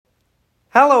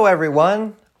Hello,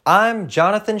 everyone. I'm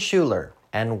Jonathan Schuler,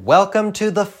 and welcome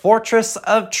to the Fortress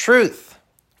of Truth,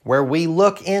 where we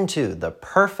look into the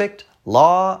perfect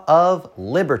law of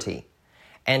liberty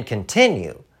and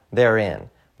continue therein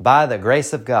by the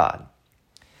grace of God.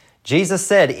 Jesus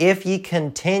said, "If ye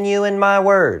continue in my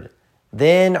word,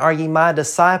 then are ye my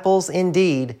disciples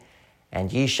indeed,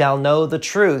 and ye shall know the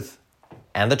truth,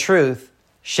 and the truth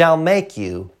shall make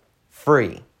you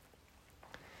free."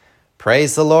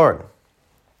 Praise the Lord.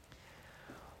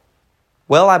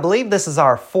 Well, I believe this is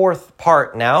our fourth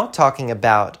part now, talking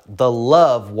about the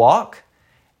love walk.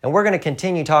 And we're going to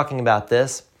continue talking about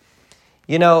this.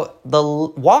 You know, the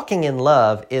walking in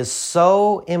love is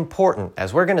so important.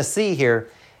 As we're going to see here,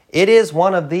 it is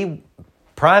one of the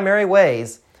primary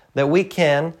ways that we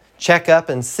can check up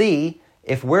and see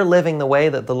if we're living the way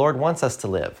that the Lord wants us to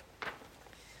live.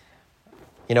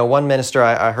 You know, one minister,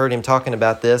 I heard him talking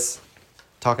about this,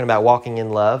 talking about walking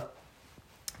in love.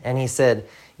 And he said,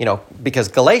 you know, because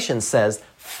Galatians says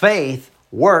faith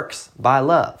works by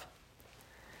love.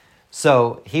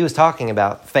 So he was talking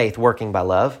about faith working by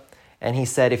love. And he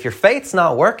said, if your faith's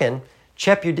not working,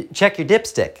 check your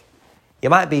dipstick.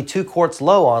 You might be 2 quarts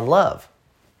low on love.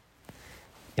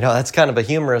 You know, that's kind of a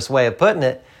humorous way of putting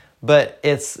it. But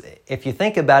if you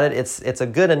think about it, it's a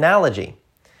good analogy.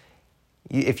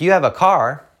 If you have a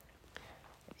car,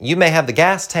 you may have the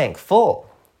gas tank full.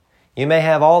 You may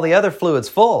have all the other fluids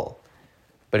full.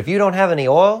 But if you don't have any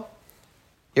oil,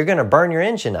 you're going to burn your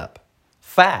engine up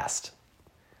fast.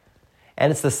 And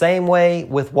it's the same way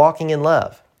with walking in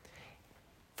love.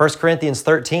 1 Corinthians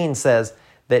 13 says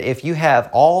that if you have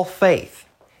all faith,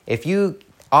 if you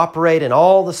operate in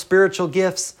all the spiritual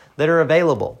gifts that are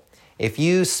available, if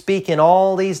you speak in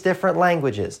all these different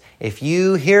languages, if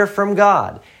you hear from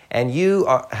God and you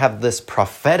have this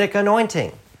prophetic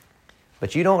anointing,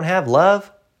 but you don't have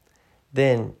love,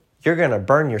 then you're going to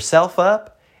burn yourself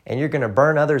up and you're going to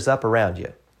burn others up around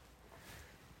you.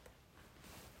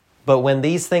 But when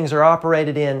these things are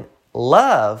operated in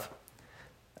love,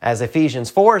 as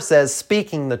Ephesians 4 says,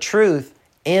 speaking the truth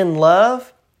in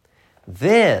love,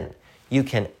 then you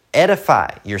can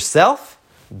edify yourself,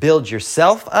 build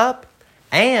yourself up,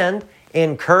 and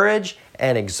encourage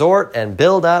and exhort and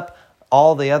build up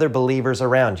all the other believers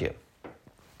around you.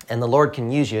 And the Lord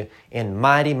can use you in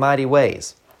mighty, mighty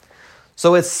ways.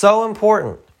 So it's so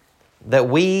important that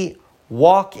we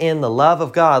walk in the love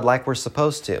of God like we're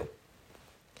supposed to.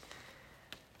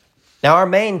 Now, our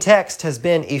main text has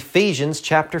been Ephesians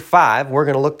chapter 5. We're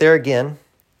going to look there again.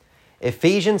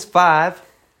 Ephesians 5,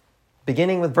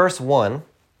 beginning with verse 1.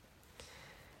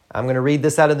 I'm going to read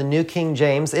this out of the New King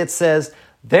James. It says,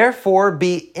 "Therefore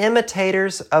be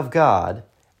imitators of God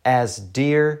as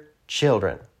dear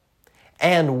children,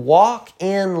 and walk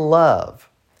in love,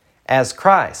 as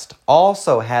Christ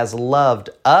also has loved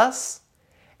us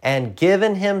and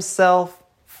given himself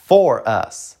for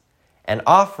us, an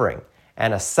offering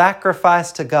and a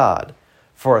sacrifice to God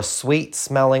for a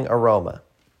sweet-smelling aroma."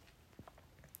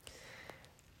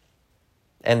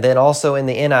 And then also in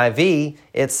the NIV,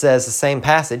 it says the same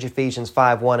passage, Ephesians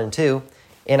 5, 1 and 2,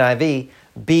 NIV,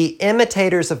 "Be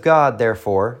imitators of God,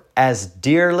 therefore, as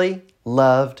dearly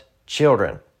loved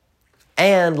children,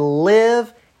 and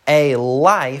live a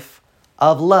life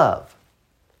of love,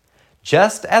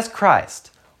 just as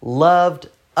Christ loved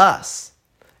us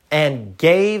and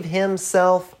gave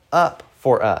himself up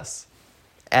for us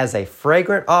as a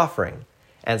fragrant offering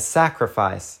and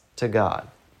sacrifice to God."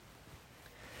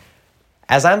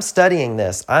 As I'm studying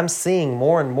this, I'm seeing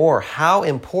more and more how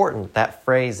important that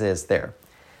phrase is there.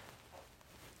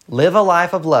 Live a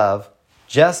life of love,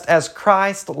 just as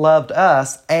Christ loved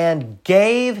us and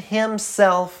gave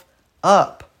himself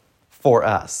up for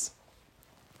us.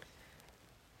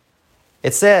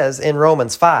 It says in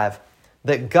Romans 5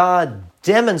 that God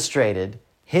demonstrated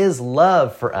his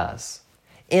love for us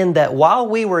in that while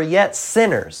we were yet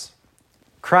sinners,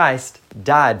 Christ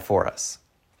died for us.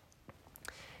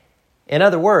 In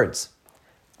other words,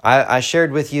 I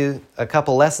shared with you a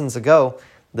couple lessons ago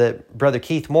that Brother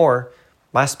Keith Moore,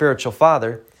 my spiritual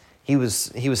father, he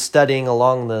was studying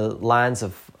along the lines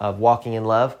of walking in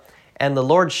love, and the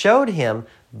Lord showed him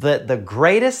that the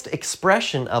greatest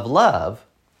expression of love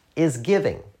is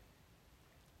giving.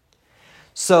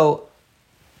 So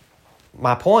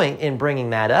my point in bringing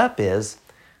that up is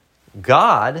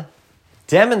God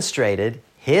demonstrated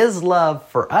his love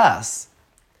for us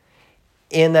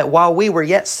in that while we were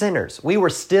yet sinners, we were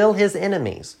still his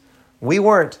enemies. We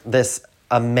weren't this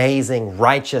amazing,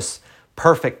 righteous,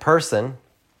 perfect person.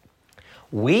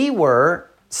 We were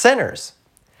sinners.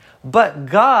 But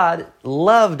God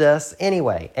loved us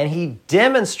anyway, and he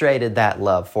demonstrated that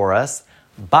love for us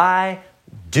by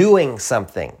doing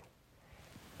something.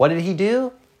 What did he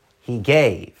do? He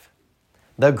gave.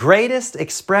 The greatest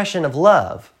expression of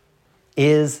love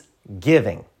is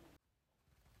giving.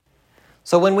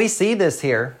 So when we see this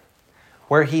here,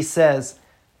 where he says,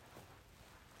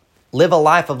 live a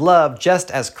life of love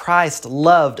just as Christ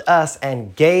loved us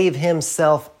and gave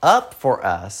himself up for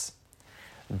us,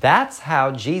 that's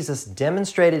how Jesus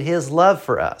demonstrated his love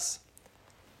for us.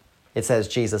 It says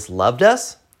Jesus loved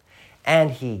us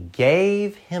and he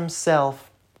gave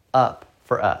himself up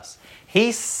for us.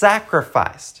 He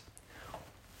sacrificed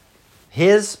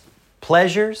his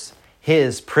pleasures,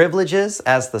 his privileges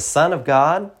as the Son of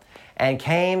God, and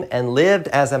came and lived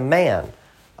as a man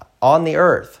on the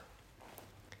earth.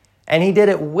 And he did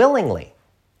it willingly.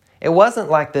 It wasn't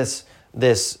like this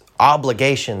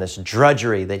obligation, this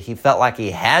drudgery that he felt like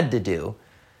he had to do.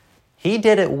 He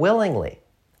did it willingly,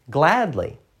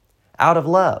 gladly, out of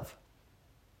love.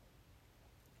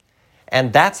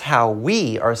 And that's how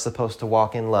we are supposed to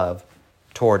walk in love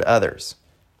toward others.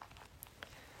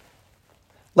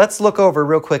 Let's look over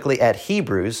real quickly at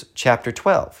Hebrews chapter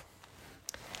 12.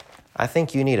 I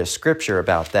think you need a scripture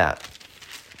about that.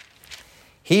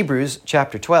 Hebrews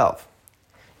chapter 12.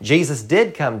 Jesus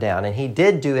did come down and he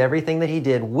did do everything that he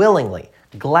did willingly,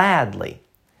 gladly.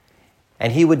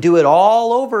 And he would do it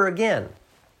all over again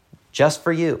just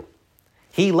for you.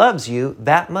 He loves you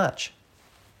that much.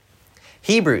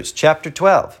 Hebrews chapter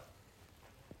 12,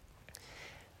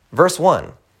 verse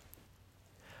 1.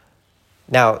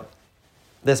 Now,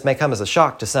 this may come as a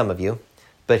shock to some of you,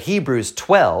 but Hebrews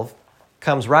 12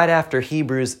 comes right after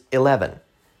Hebrews 11.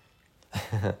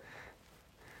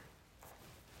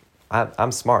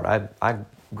 I'm smart. I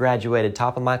graduated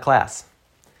top of my class.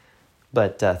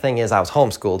 But thing is, I was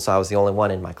homeschooled, so I was the only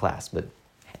one in my class. But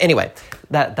anyway,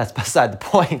 that's beside the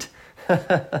point.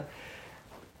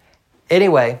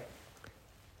 Anyway,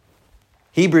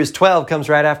 Hebrews 12 comes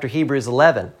right after Hebrews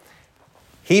 11.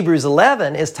 Hebrews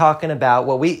 11 is talking about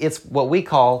what we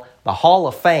call the Hall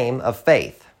of Fame of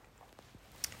faith.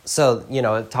 So,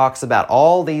 it talks about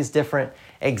all these different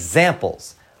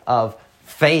examples of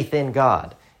faith in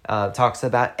God. Talks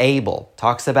about Abel,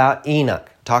 talks about Enoch,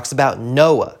 talks about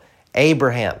Noah,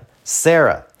 Abraham,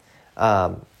 Sarah,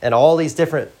 and all these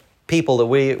different people that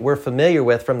we're familiar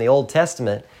with from the Old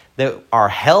Testament that are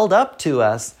held up to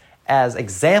us as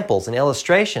examples and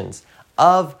illustrations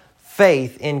of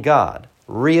faith in God,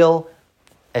 real,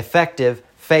 effective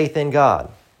faith in God.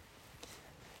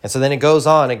 And so then it goes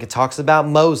on, it talks about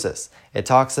Moses. It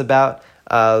talks about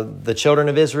the children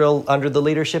of Israel under the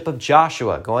leadership of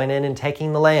Joshua going in and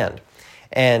taking the land.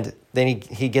 And then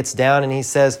he gets down and he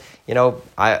says,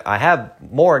 I have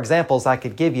more examples I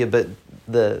could give you, but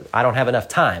I don't have enough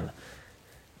time.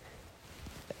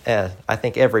 I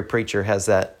think every preacher has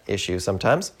that issue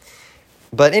sometimes.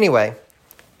 But anyway,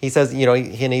 he says,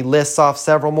 and he lists off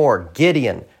several more.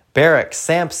 Gideon, Barak,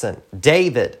 Samson,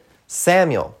 David,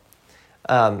 Samuel.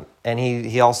 And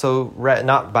he also,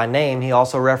 not by name, he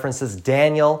also references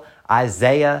Daniel,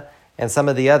 Isaiah, and some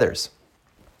of the others.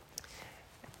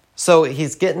 So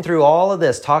he's getting through all of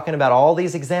this, talking about all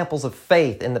these examples of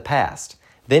faith in the past.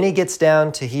 Then he gets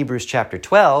down to Hebrews chapter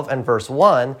 12 and verse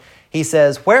 1. He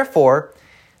says, "Wherefore,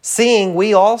 seeing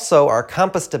we also are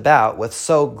compassed about with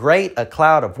so great a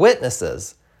cloud of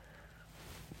witnesses,"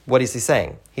 what is he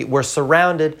saying? We're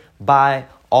surrounded by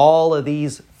all of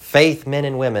these faith men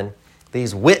and women,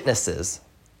 these witnesses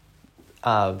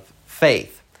of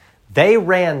faith. They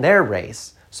ran their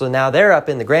race, so now they're up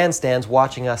in the grandstands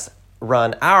watching us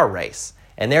run our race.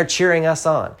 And they're cheering us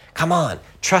on. Come on,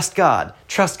 trust God,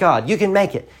 you can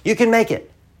make it, you can make it.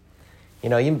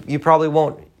 You probably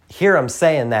won't hear them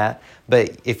saying that,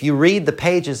 but if you read the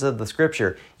pages of the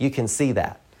scripture, you can see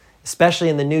that. Especially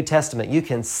in the New Testament, you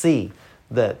can see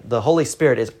that the Holy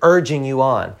Spirit is urging you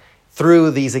on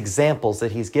through these examples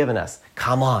that he's given us.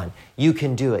 Come on, you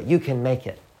can do it. You can make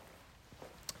it.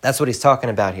 That's what he's talking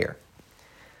about here.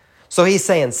 So he's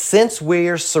saying, since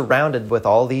we're surrounded with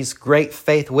all these great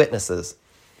faith witnesses,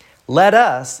 let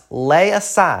us lay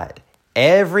aside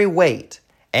every weight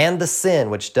and the sin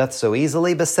which doth so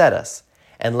easily beset us,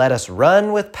 and let us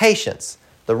run with patience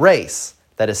the race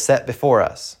that is set before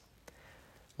us,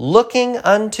 looking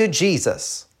unto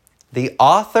Jesus, the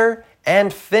author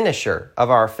and finisher of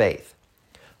our faith,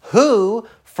 who,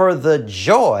 for the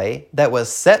joy that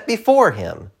was set before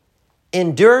him,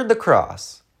 endured the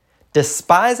cross,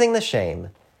 despising the shame,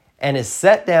 and is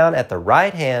set down at the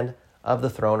right hand of the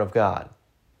throne of God.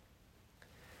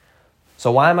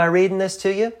 So why am I reading this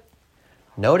to you?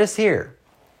 Notice here,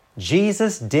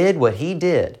 Jesus did what he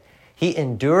did. He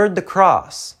endured the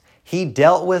cross. He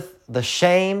dealt with the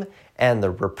shame and the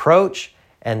reproach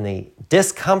and the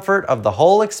discomfort of the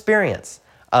whole experience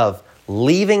of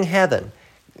leaving heaven,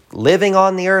 living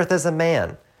on the earth as a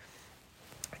man,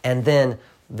 and then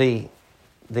the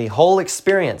whole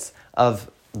experience of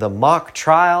the mock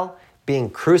trial, being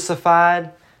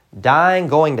crucified, dying,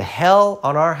 going to hell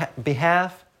on our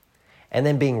behalf, and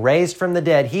then being raised from the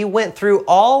dead. He went through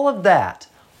all of that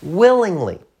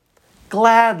willingly,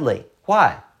 gladly.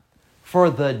 Why? For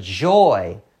the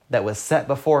joy that was set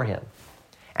before him.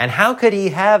 And how could he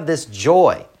have this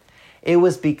joy? It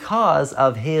was because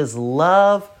of his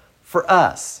love for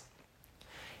us.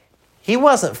 He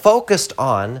wasn't focused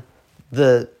on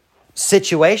the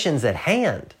situations at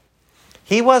hand.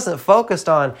 He wasn't focused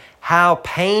on how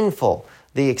painful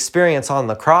the experience on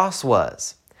the cross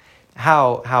was,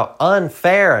 how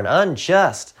unfair and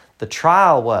unjust the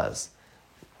trial was,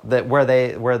 that where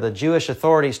the Jewish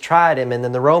authorities tried him and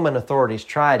then the Roman authorities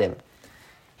tried him.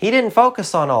 He didn't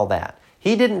focus on all that.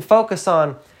 He didn't focus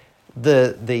on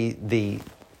the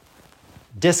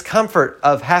discomfort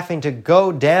of having to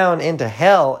go down into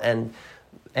hell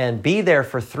and be there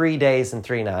for 3 days and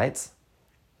 3 nights.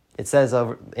 It says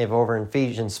over in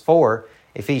Ephesians 4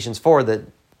 that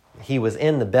he was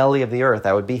in the belly of the earth,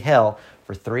 that would be hell,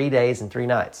 for 3 days and 3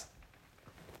 nights.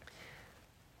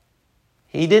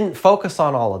 He didn't focus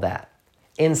on all of that.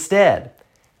 Instead,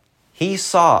 he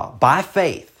saw, by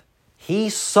faith, he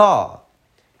saw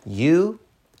you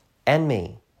and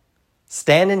me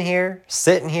standing here,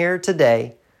 sitting here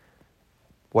today,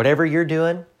 whatever you're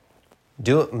doing,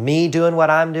 me doing what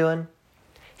I'm doing.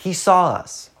 He saw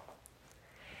us.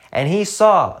 And he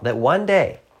saw that one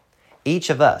day, each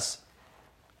of us,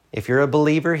 if you're a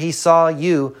believer, he saw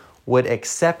you would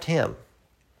accept him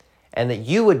and that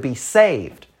you would be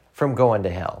saved from going to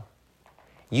hell.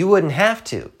 You wouldn't have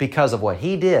to because of what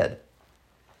he did.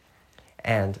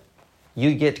 And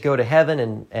you get to go to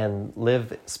heaven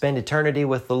and spend eternity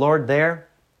with the Lord there.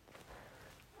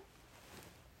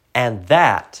 And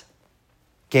that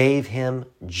gave him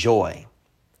joy.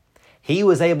 He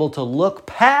was able to look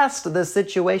past the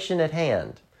situation at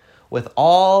hand with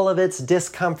all of its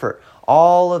discomfort,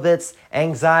 all of its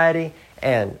anxiety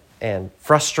and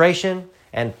frustration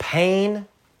and pain,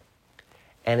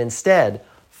 and instead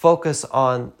focus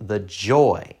on the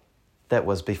joy that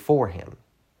was before him.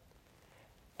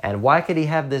 And why could he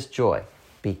have this joy?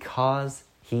 Because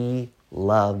he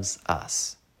loves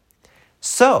us.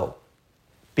 So,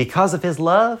 because of his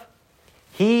love,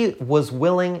 he was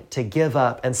willing to give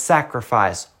up and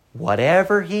sacrifice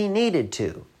whatever he needed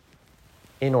to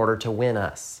in order to win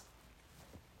us.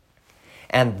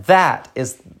 And that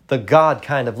is the God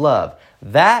kind of love.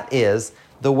 That is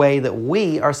the way that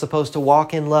we are supposed to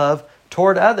walk in love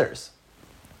toward others.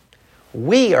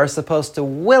 We are supposed to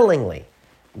willingly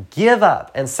give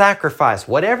up and sacrifice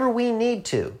whatever we need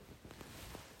to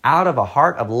out of a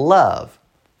heart of love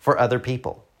for other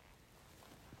people.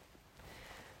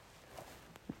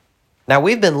 Now,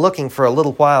 we've been looking for a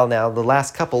little while now, the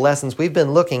last couple lessons, we've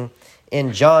been looking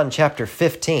in John chapter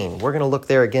 15. We're going to look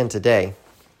there again today.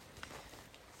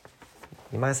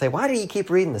 You might say, why do you keep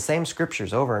reading the same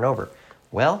scriptures over and over?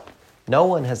 Well, no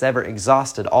one has ever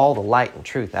exhausted all the light and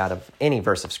truth out of any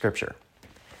verse of Scripture.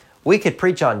 We could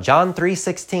preach on John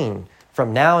 3:16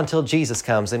 from now until Jesus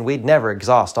comes, and we'd never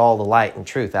exhaust all the light and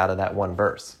truth out of that one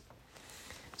verse.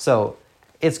 So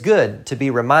it's good to be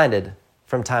reminded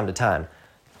from time to time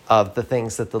of the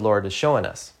things that the Lord is showing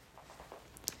us.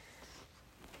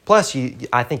 Plus,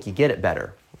 I think you get it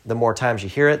better. The more times you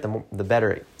hear it, the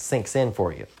better it sinks in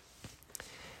for you.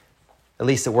 At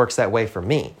least it works that way for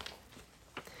me.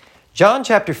 John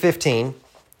chapter 15,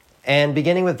 and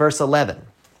beginning with verse 11.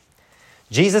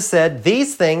 Jesus said,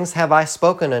 "These things have I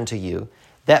spoken unto you,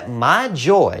 that my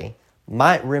joy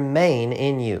might remain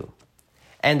in you,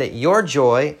 and that your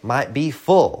joy might be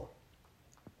full.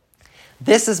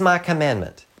 This is my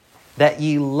commandment, that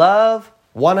ye love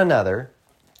one another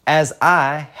as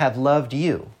I have loved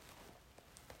you.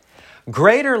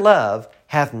 Greater love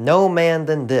hath no man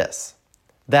than this,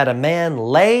 that a man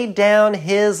lay down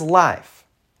his life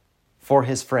for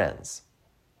his friends."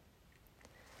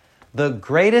 The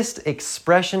greatest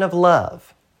expression of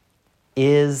love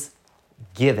is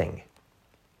giving.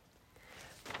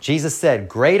 Jesus said,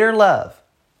 greater love.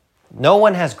 No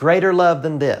one has greater love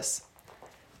than this.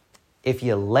 If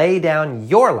you lay down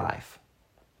your life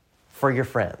for your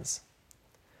friends.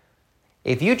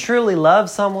 If you truly love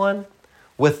someone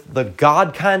with the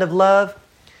God kind of love,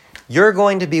 you're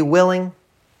going to be willing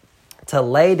to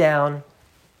lay down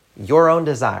your own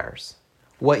desires,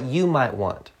 what you might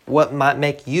want, what might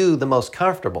make you the most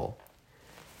comfortable,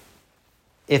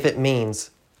 if it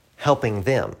means helping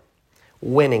them,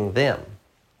 winning them.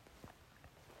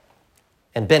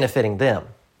 and benefiting them.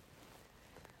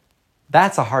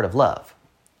 That's a heart of love.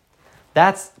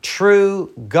 That's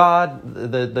true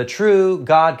God, the true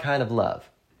God kind of love.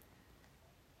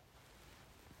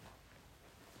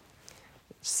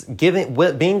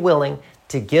 Being willing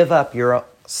to give up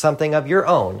something of your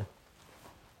own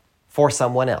for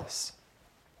someone else.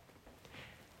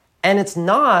 And it's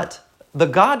not, the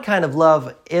God kind of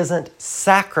love isn't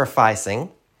sacrificing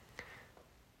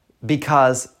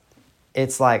because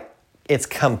it's like it's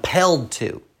compelled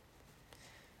to.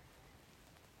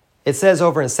 It says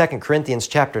over in 2 Corinthians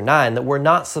chapter 9 that we're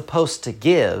not supposed to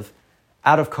give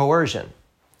out of coercion.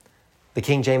 The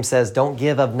King James says, don't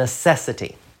give of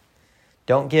necessity.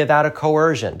 Don't give out of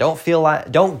coercion.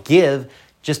 Don't give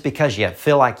just because you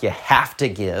feel like you have to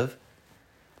give,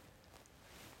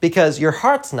 because your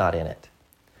heart's not in it.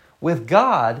 With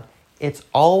God, it's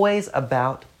always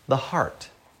about the heart.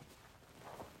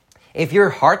 If your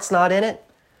heart's not in it,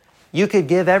 you could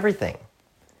give everything,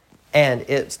 and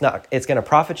it's going to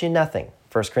profit you nothing.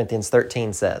 1 Corinthians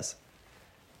 13 says.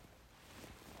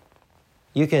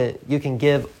 You can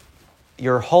give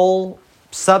your whole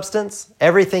substance,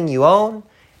 everything you own.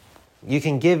 You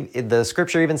can give, the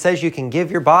scripture even says you can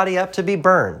give your body up to be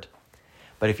burned.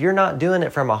 But if you're not doing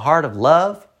it from a heart of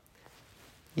love,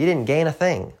 you didn't gain a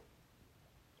thing.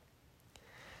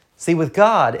 See, with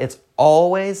God, it's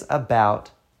always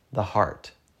about the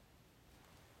heart.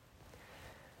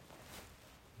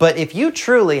 But if you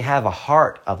truly have a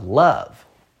heart of love,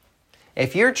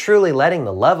 if you're truly letting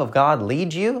the love of God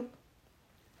lead you,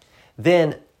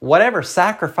 then whatever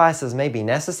sacrifices may be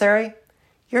necessary,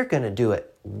 you're going to do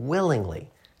it willingly,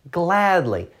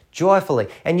 gladly, joyfully.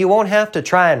 And you won't have to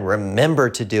try and remember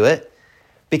to do it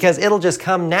because it'll just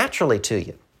come naturally to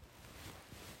you.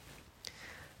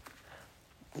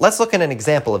 Let's look at an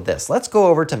example of this. Let's go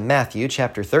over to Matthew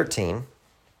chapter 13.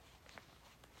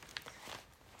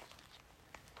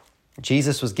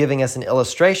 Jesus was giving us an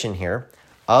illustration here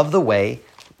of the way,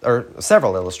 or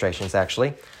several illustrations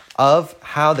actually, of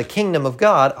how the kingdom of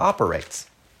God operates.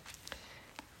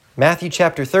 Matthew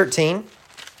chapter 13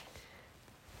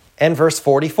 and verse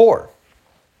 44.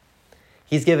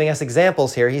 He's giving us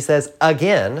examples here. He says,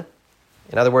 again,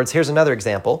 in other words, here's another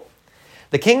example.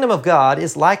 The kingdom of God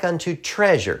is like unto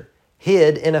treasure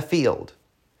hid in a field,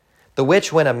 the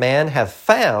which when a man hath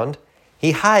found,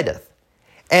 he hideth,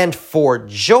 and for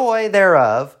joy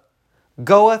thereof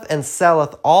goeth and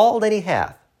selleth all that he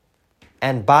hath,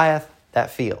 and buyeth that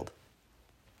field.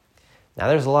 Now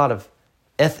there's a lot of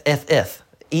ETH.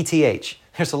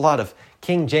 There's a lot of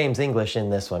King James English in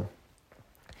this one.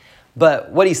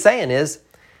 But what he's saying is,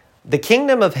 the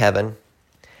kingdom of heaven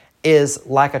is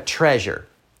like a treasure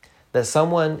that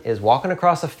someone is walking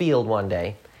across a field one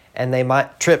day and they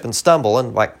might trip and stumble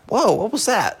and like, whoa, what was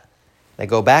that? They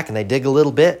go back and they dig a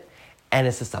little bit and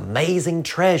it's this amazing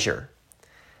treasure.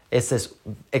 It's this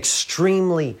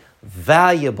extremely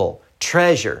valuable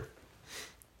treasure.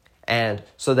 And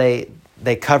so they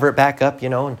cover it back up,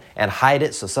 and hide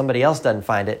it so somebody else doesn't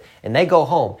find it. And they go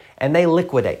home and they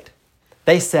liquidate.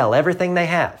 They sell everything they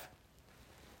have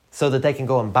so that they can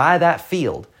go and buy that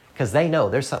field because they know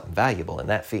there's something valuable in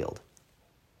that field.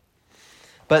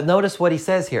 But notice what he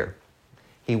says here.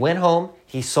 He went home,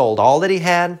 he sold all that he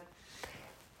had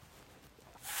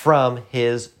from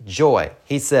his joy.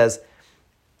 He says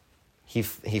he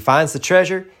finds the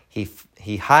treasure,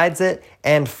 he hides it,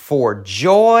 and for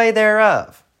joy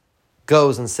thereof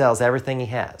goes and sells everything he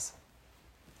has.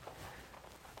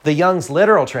 The Young's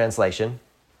literal translation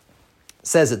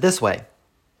says it this way.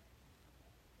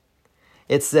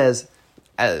 It says,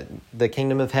 the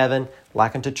kingdom of heaven,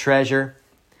 like unto treasure.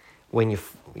 When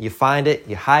you find it,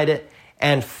 you hide it.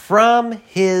 And from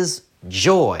his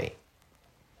joy,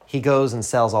 he goes and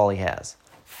sells all he has.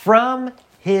 From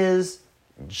his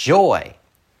joy.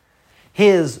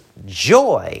 His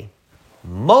joy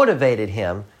motivated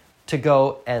him to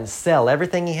go and sell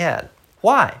everything he had.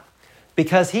 Why?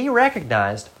 Because he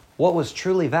recognized what was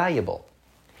truly valuable.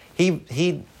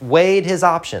 He weighed his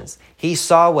options. He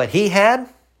saw what he had,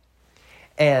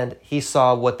 and he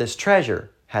saw what this treasure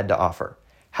had to offer,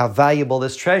 how valuable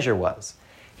this treasure was.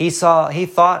 He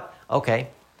thought, okay,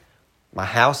 my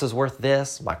house is worth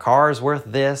this, my car is worth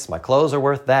this, my clothes are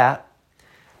worth that,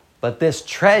 but this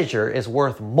treasure is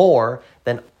worth more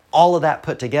than all of that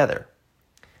put together.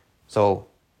 So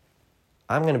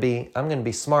I'm going to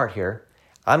be smart here.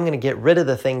 I'm going to get rid of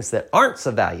the things that aren't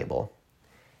so valuable,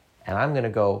 and I'm going to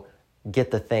go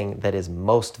get the thing that is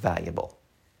most valuable.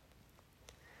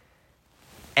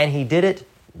 And he did it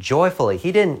joyfully.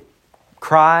 He didn't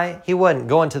cry. He wasn't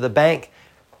going to the bank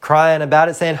crying about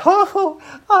it saying, oh,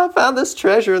 I found this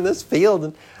treasure in this field.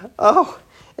 And oh,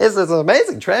 It's an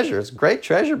amazing treasure. It's a great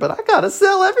treasure, but I got to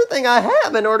sell everything I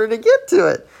have in order to get to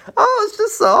it. Oh, it's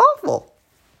just so awful.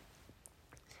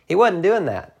 He wasn't doing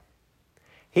that.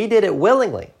 He did it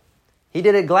willingly. He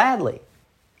did it gladly.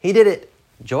 He did it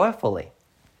joyfully.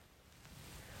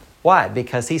 Why?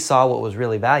 Because he saw what was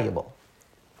really valuable.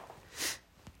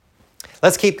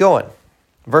 Let's keep going.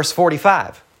 Verse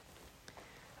 45.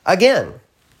 Again,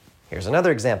 here's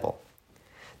another example.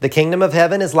 The kingdom of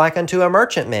heaven is like unto a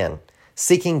merchantman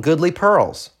seeking goodly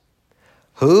pearls,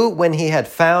 who, when he had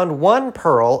found one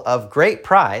pearl of great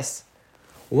price,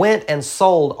 went and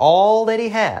sold all that he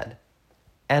had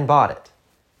and bought it.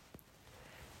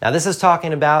 Now, this is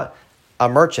talking about a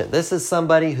merchant. This is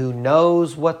somebody who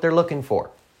knows what they're looking for.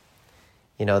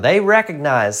 You know, they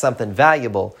recognize something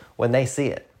valuable when they see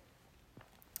it.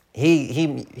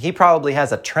 He probably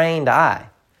has a trained eye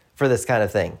for this kind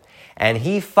of thing. And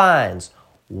he finds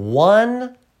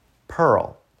one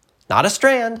pearl, not a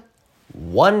strand,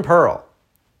 one pearl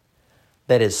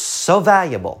that is so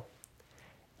valuable.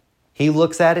 He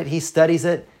looks at it, he studies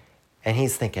it, and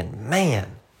he's thinking, man,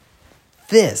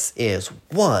 this is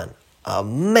one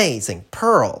amazing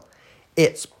pearl.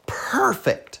 It's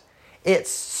perfect.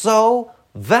 It's so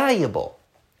valuable.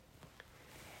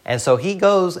 And so he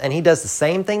goes and he does the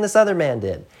same thing this other man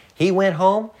did. He went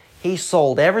home, he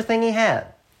sold everything he had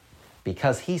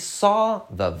because he saw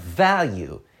the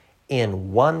value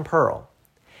in one pearl.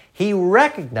 He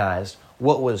recognized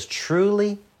what was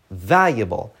truly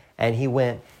valuable, and he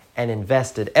went and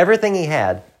invested everything he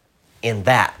had in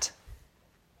that.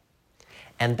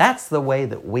 And that's the way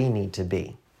that we need to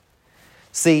be.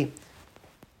 See,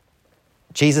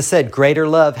 Jesus said, greater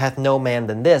love hath no man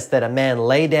than this, that a man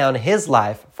lay down his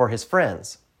life for his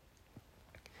friends.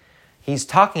 He's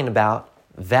talking about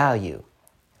value.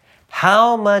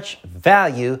 How much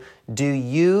value do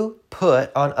you put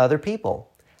on other people?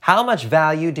 How much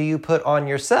value do you put on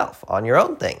yourself, on your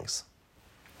own things?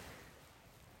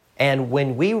 And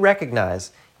when we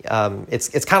recognize,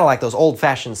 it's kind of like those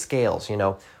old-fashioned scales, you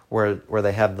know, where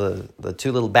they have the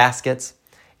two little baskets,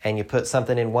 and you put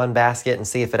something in one basket and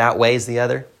see if it outweighs the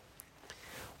other.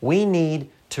 We need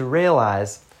to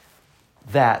realize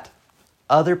that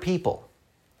other people,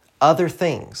 other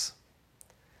things,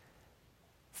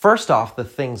 first off, the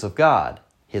things of God,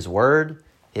 His Word,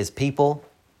 His people,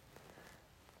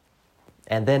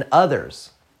 and then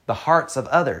others, the hearts of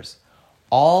others.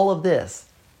 All of this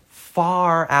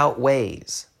far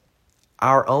outweighs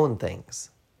our own things,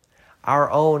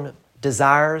 our own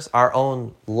desires, our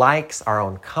own likes, our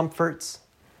own comforts,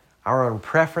 our own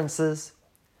preferences.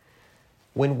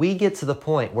 When we get to the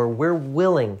point where we're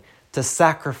willing to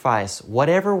sacrifice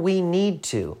whatever we need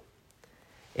to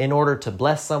in order to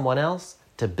bless someone else,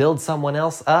 to build someone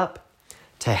else up,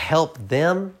 to help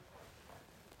them,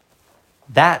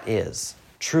 that is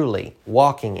truly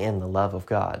walking in the love of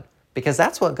God. Because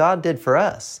that's what God did for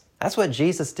us. That's what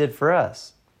Jesus did for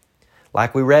us.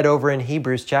 Like we read over in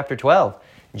Hebrews chapter 12,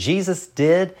 Jesus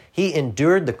did. He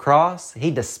endured the cross.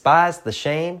 He despised the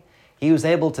shame. He was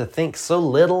able to think so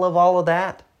little of all of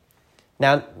that.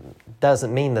 Now, it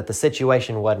doesn't mean that the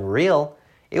situation wasn't real.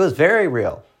 It was very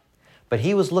real. But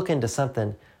he was looking to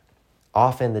something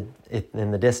off in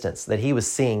the distance that he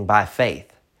was seeing by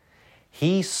faith.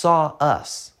 He saw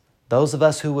us, those of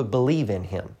us who would believe in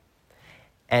him,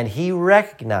 and he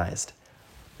recognized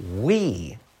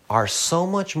we are so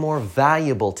much more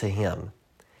valuable to him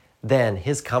than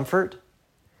his comfort,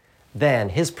 than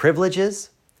his privileges,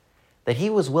 that he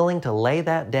was willing to lay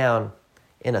that down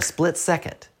in a split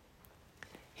second.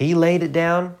 He laid it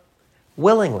down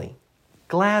willingly,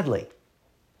 gladly,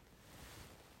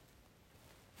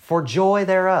 for joy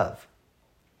thereof,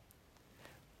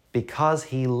 because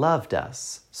he loved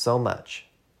us so much.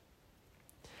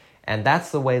 And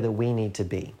that's the way that we need to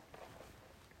be.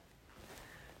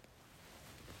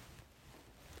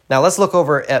 Now let's look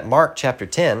over at Mark chapter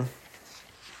 10,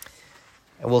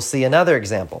 and we'll see another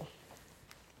example.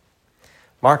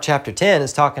 Mark chapter 10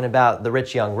 is talking about the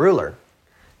rich young ruler.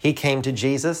 He came to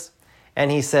Jesus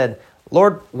and he said,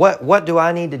 Lord, what do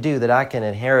I need to do that I can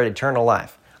inherit eternal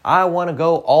life? I want to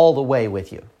go all the way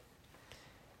with you.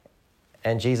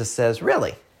 And Jesus says,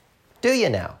 really? Do you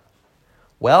now?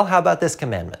 Well, how about this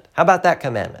commandment? How about that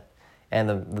commandment? And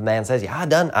the man says, yeah, I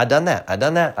done that. I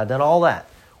done all that.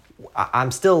 I'm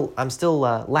still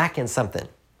lacking something.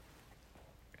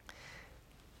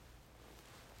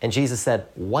 And Jesus said,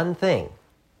 one thing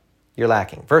you're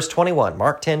lacking. Verse 21,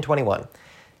 Mark 10:21.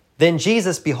 Then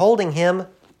Jesus, beholding him,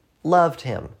 loved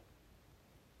him.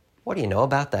 What do you know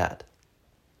about that?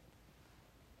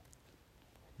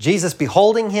 Jesus,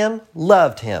 beholding him,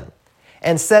 loved him,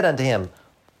 and said unto him,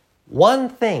 one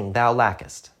thing thou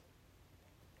lackest.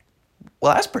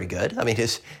 Well, that's pretty good. I mean,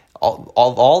 it's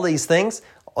all these things,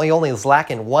 he only was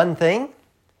lacking one thing?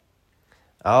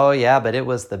 Oh yeah, but it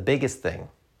was the biggest thing.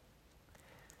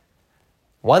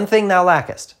 One thing thou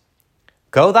lackest.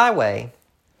 Go thy way,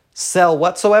 sell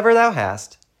whatsoever thou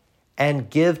hast, and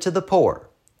give to the poor,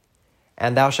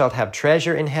 and thou shalt have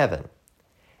treasure in heaven.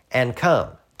 And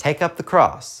come, take up the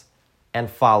cross, and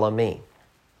follow me.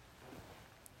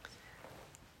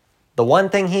 The one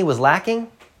thing he was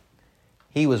lacking,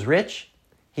 he was rich,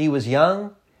 he was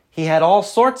young, he had all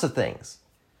sorts of things.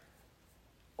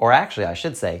 Or actually, I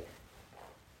should say,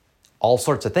 all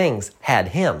sorts of things had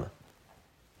him.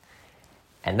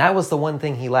 And that was the one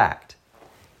thing he lacked.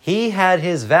 He had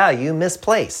his value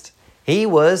misplaced. He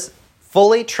was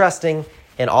fully trusting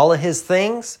in all of his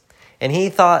things, and he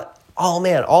thought, oh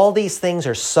man, all these things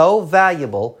are so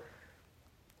valuable,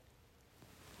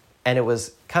 and it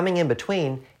was coming in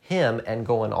between him and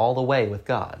going all the way with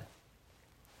God.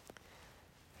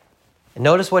 And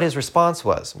notice what his response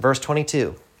was, verse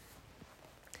 22.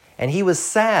 And he was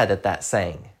sad at that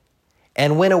saying,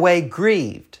 and went away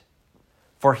grieved,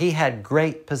 for he had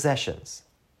great possessions.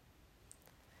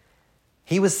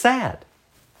 He was sad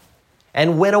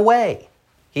and went away.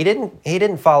 He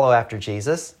didn't follow after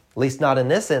Jesus, at least not in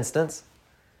this instance.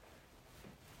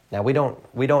 Now, we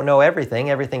don't know everything.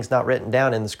 Everything's not written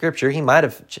down in the scripture. He might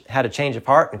have had a change of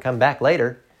heart and come back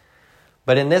later.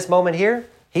 But in this moment here,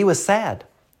 he was sad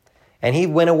and he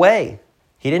went away.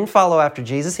 He didn't follow after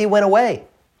Jesus. He went away.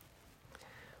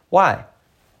 Why?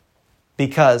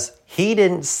 Because he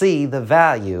didn't see the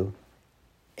value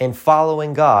in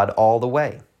following God all the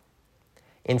way.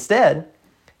 Instead,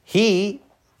 he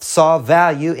saw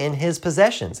value in his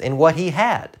possessions, in what he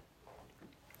had.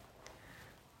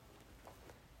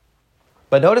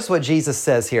 But notice what Jesus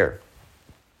says here.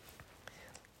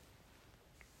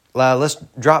 Let's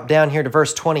drop down here to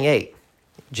verse 28.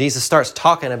 Jesus starts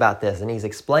talking about this, and he's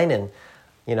explaining,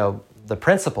 the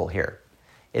principle here.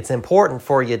 It's important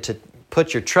for you to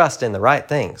put your trust in the right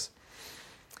things.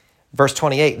 Verse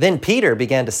 28, Then Peter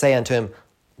began to say unto him,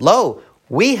 Lo,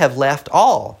 we have left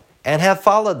all and have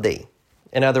followed thee.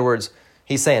 In other words,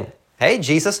 he's saying, hey,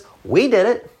 Jesus, we did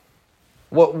it.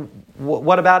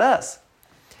 What about us?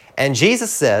 And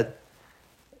Jesus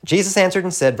answered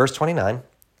and said, verse 29,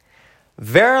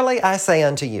 Verily I say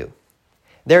unto you,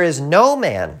 there is no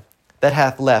man that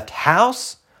hath left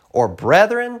house or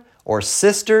brethren or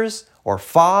sisters or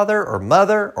father or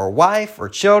mother or wife or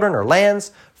children or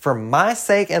lands for my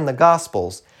sake and the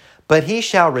gospel's, but he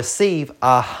shall receive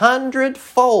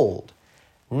 100-fold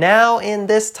now in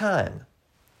this time,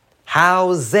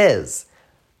 houses,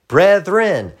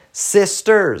 brethren,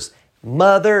 sisters,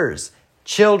 mothers,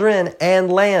 children,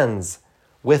 and lands,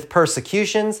 with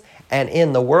persecutions, and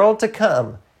in the world to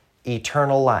come,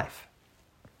 eternal life.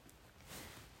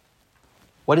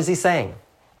 What is he saying?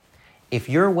 If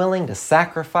you're willing to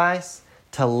sacrifice,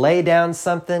 to lay down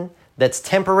something that's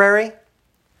temporary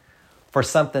for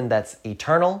something that's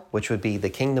eternal, which would be the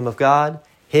kingdom of God,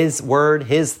 His word,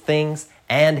 His things,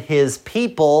 and His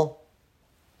people,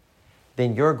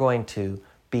 then you're going to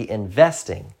be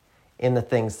investing in the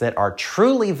things that are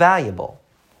truly valuable.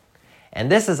 And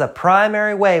this is a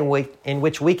primary way in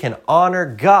which we can honor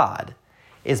God,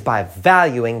 is by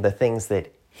valuing the things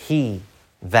that He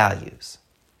values.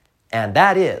 And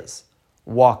that is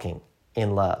walking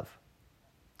in love.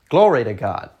 Glory to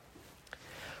God.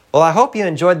 Well, I hope you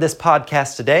enjoyed this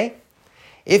podcast today.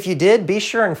 If you did, be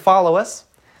sure and follow us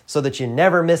so that you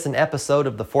never miss an episode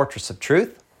of the Fortress of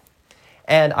Truth.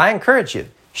 And I encourage you,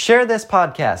 share this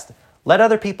podcast. Let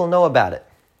other people know about it.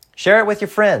 Share it with your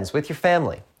friends, with your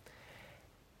family.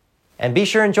 And be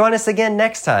sure and join us again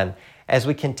next time as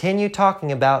we continue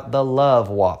talking about the love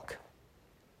walk.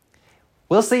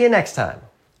 We'll see you next time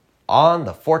on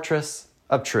the Fortress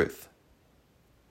of Truth.